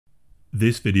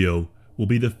This video will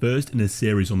be the first in a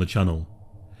series on the channel.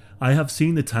 I have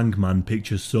seen the Tank Man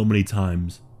picture so many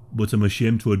times, but I'm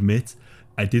ashamed to admit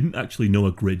I didn't actually know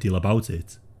a great deal about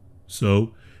it.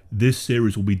 So, this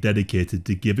series will be dedicated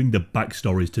to giving the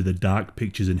backstories to the dark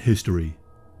pictures in history.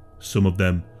 Some of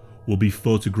them will be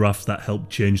photographs that helped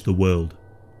change the world,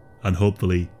 and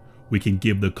hopefully we can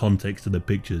give the context to the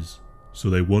pictures so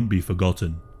they won't be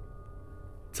forgotten.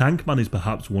 Tank Man is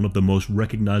perhaps one of the most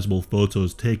recognisable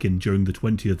photos taken during the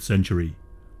 20th century.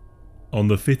 On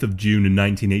the 5th of June in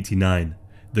 1989,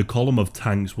 the column of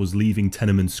tanks was leaving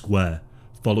Tiananmen Square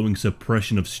following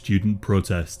suppression of student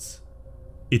protests.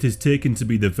 It is taken to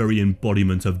be the very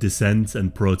embodiment of dissent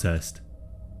and protest.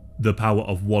 The power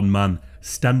of one man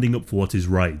standing up for what is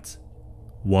right.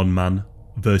 One man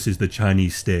versus the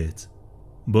Chinese state.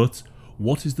 But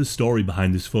what is the story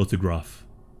behind this photograph?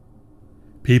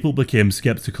 People became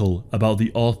skeptical about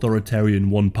the authoritarian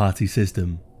one-party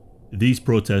system. These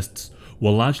protests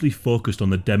were largely focused on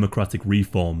the democratic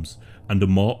reforms and a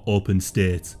more open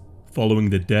state, following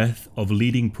the death of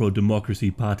leading pro-democracy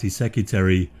party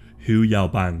secretary Hu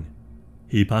Yaobang.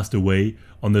 He passed away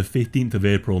on the 15th of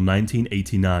April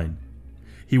 1989.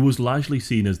 He was largely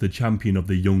seen as the champion of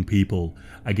the young people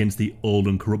against the old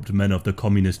and corrupt men of the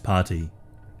Communist Party.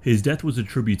 His death was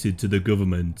attributed to the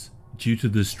government due to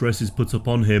the stresses put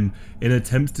upon him in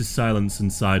attempts to silence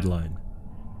and sideline.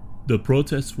 The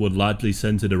protests were largely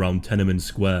centred around Tiananmen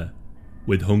Square,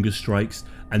 with hunger strikes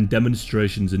and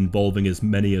demonstrations involving as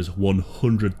many as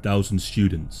 100,000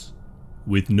 students.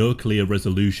 With no clear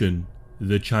resolution,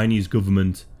 the Chinese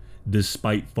government,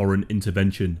 despite foreign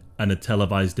intervention and a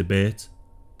televised debate,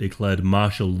 declared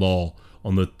martial law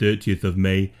on the 30th of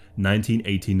May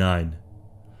 1989.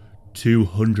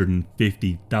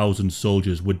 250,000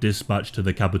 soldiers were dispatched to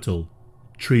the capital,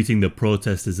 treating the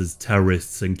protesters as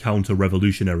terrorists and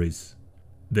counter-revolutionaries.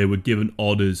 They were given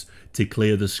orders to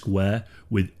clear the square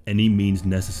with any means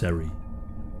necessary.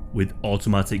 With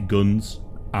automatic guns,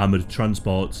 armoured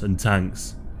transports and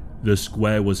tanks, the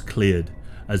square was cleared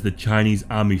as the Chinese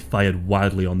army fired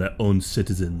wildly on their own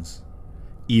citizens.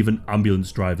 Even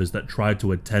ambulance drivers that tried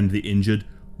to attend the injured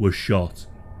were shot.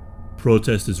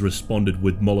 Protesters responded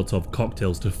with Molotov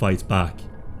cocktails to fight back,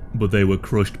 but they were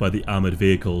crushed by the armoured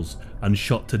vehicles and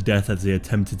shot to death as they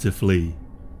attempted to flee.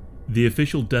 The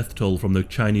official death toll from the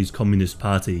Chinese Communist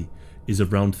Party is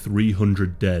around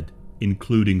 300 dead,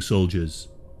 including soldiers.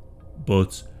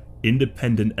 But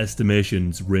independent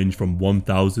estimations range from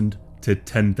 1,000 to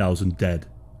 10,000 dead,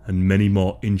 and many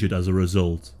more injured as a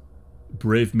result.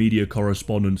 Brave media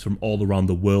correspondents from all around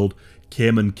the world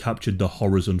came and captured the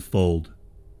horrors unfold.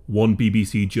 One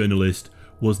BBC journalist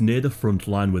was near the front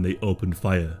line when they opened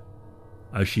fire.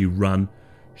 As she ran,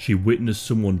 she witnessed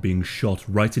someone being shot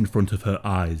right in front of her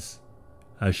eyes.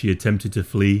 As she attempted to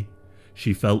flee,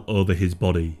 she fell over his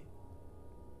body.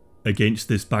 Against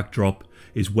this backdrop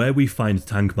is where we find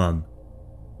Tank Man.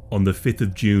 On the 5th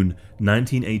of June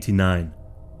 1989,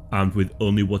 armed with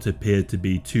only what appeared to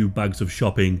be 2 bags of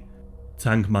shopping,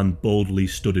 Tank Man boldly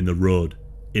stood in the road,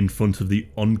 in front of the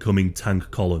oncoming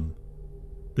tank column.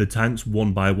 The tanks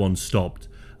one by one stopped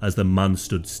as the man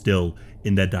stood still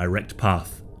in their direct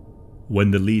path.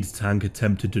 When the lead tank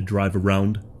attempted to drive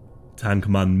around, Tank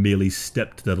Man merely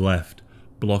stepped to the left,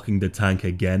 blocking the tank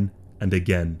again and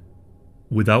again.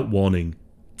 Without warning,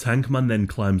 Tank Man then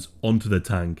climbs onto the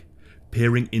tank,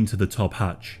 peering into the top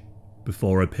hatch,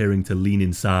 before appearing to lean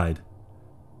inside.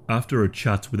 After a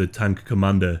chat with the tank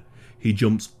commander, he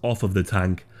jumps off of the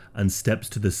tank and steps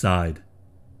to the side.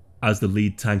 As the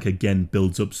lead tank again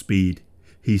builds up speed,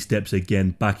 he steps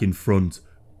again back in front,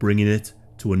 bringing it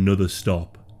to another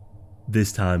stop.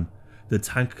 This time, the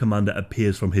tank commander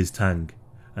appears from his tank,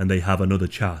 and they have another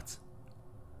chat.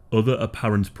 Other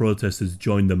apparent protesters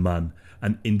join the man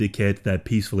and indicate their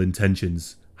peaceful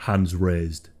intentions, hands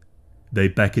raised. They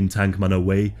beckon Tank Man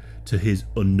away to his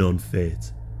unknown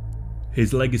fate.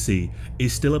 His legacy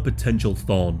is still a potential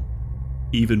thorn,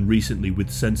 even recently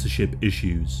with censorship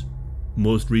issues.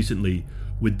 Most recently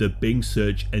with the Bing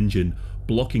search engine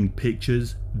blocking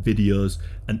pictures, videos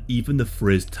and even the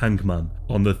phrase Tank Man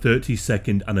on the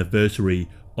 32nd anniversary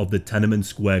of the Tiananmen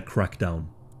Square crackdown.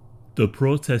 The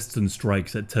protests and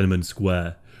strikes at Tiananmen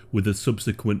Square with the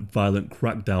subsequent violent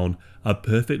crackdown are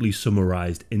perfectly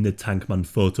summarised in the Tank Man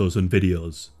photos and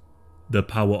videos. The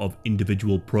power of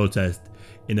individual protest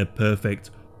in a perfect,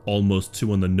 almost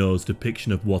too on the nose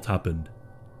depiction of what happened.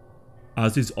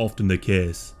 As is often the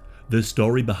case, the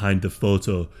story behind the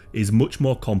photo is much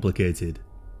more complicated.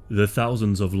 The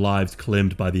thousands of lives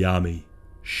claimed by the army,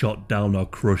 shot down or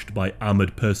crushed by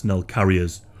armoured personnel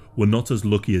carriers, were not as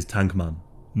lucky as Tank Man,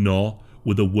 nor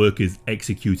were the workers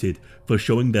executed for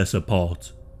showing their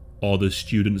support, or the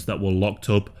students that were locked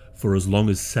up for as long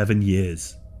as 7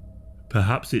 years.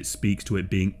 Perhaps it speaks to it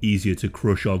being easier to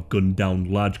crush or gun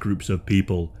down large groups of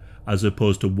people as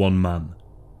opposed to one man.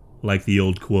 Like the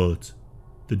old quote,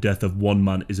 "The death of one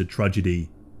man is a tragedy,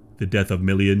 the death of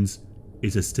millions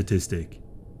is a statistic."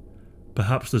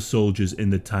 Perhaps the soldiers in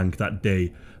the tank that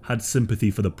day had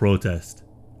sympathy for the protest.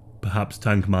 Perhaps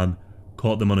Tankman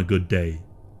caught them on a good day.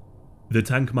 The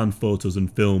Tankman photos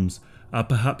and films are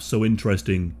perhaps so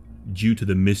interesting due to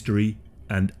the mystery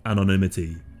and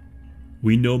anonymity.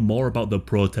 We know more about the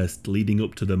protest leading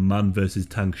up to the man versus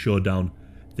tank showdown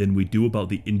than we do about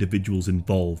the individuals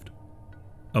involved.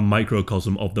 A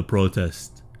microcosm of the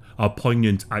protest, a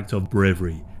poignant act of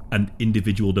bravery and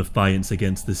individual defiance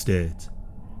against the state.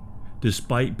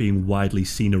 Despite being widely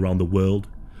seen around the world,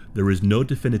 there is no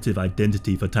definitive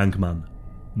identity for Tankman,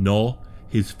 nor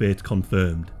his fate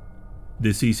confirmed.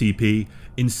 The CCP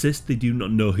insist they do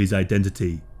not know his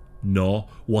identity, nor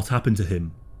what happened to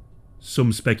him.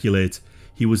 Some speculate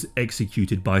he was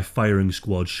executed by firing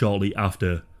squad shortly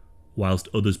after, whilst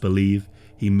others believe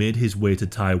he made his way to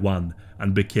Taiwan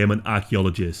and became an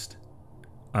archaeologist.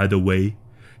 Either way,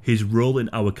 his role in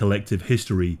our collective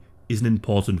history is an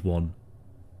important one.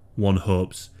 One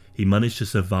hopes he managed to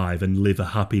survive and live a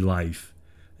happy life,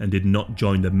 and did not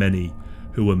join the many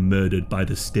who were murdered by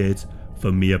the state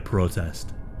for mere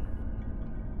protest.